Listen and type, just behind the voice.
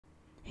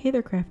Hey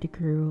there, crafty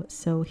crew.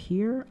 So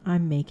here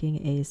I'm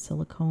making a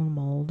silicone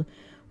mold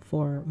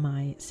for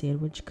my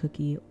sandwich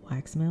cookie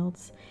wax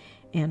melts,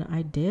 and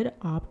I did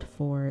opt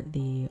for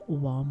the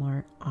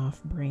Walmart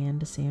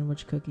off-brand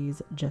sandwich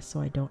cookies just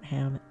so I don't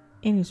have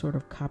any sort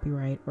of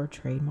copyright or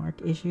trademark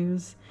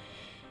issues.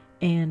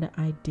 And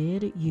I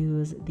did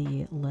use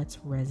the Let's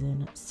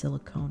Resin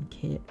silicone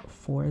kit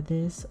for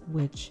this,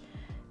 which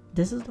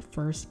this is the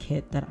first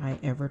kit that I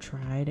ever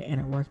tried and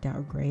it worked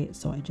out great,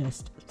 so I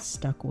just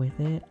stuck with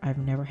it. I've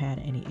never had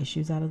any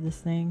issues out of this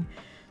thing.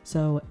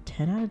 So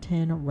 10 out of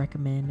 10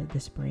 recommend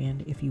this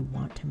brand if you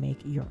want to make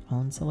your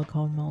own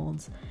silicone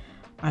molds.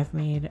 I've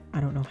made I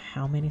don't know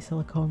how many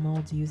silicone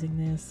molds using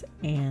this,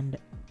 and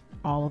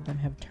all of them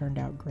have turned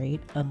out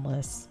great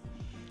unless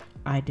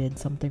I did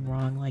something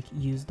wrong, like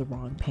used the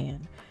wrong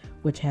pan,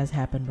 which has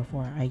happened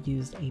before. I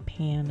used a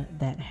pan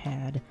that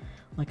had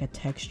like a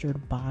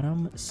textured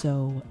bottom,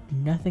 so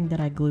nothing that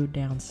I glued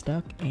down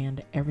stuck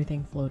and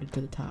everything floated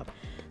to the top.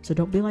 So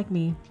don't be like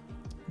me.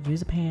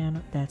 Use a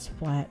pan that's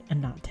flat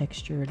and not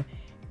textured,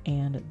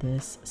 and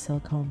this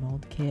silicone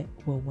mold kit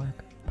will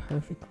work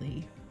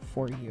perfectly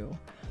for you.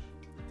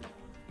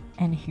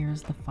 And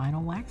here's the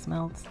final wax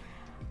melts.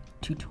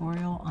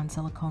 Tutorial on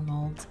silicone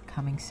molds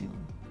coming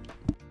soon.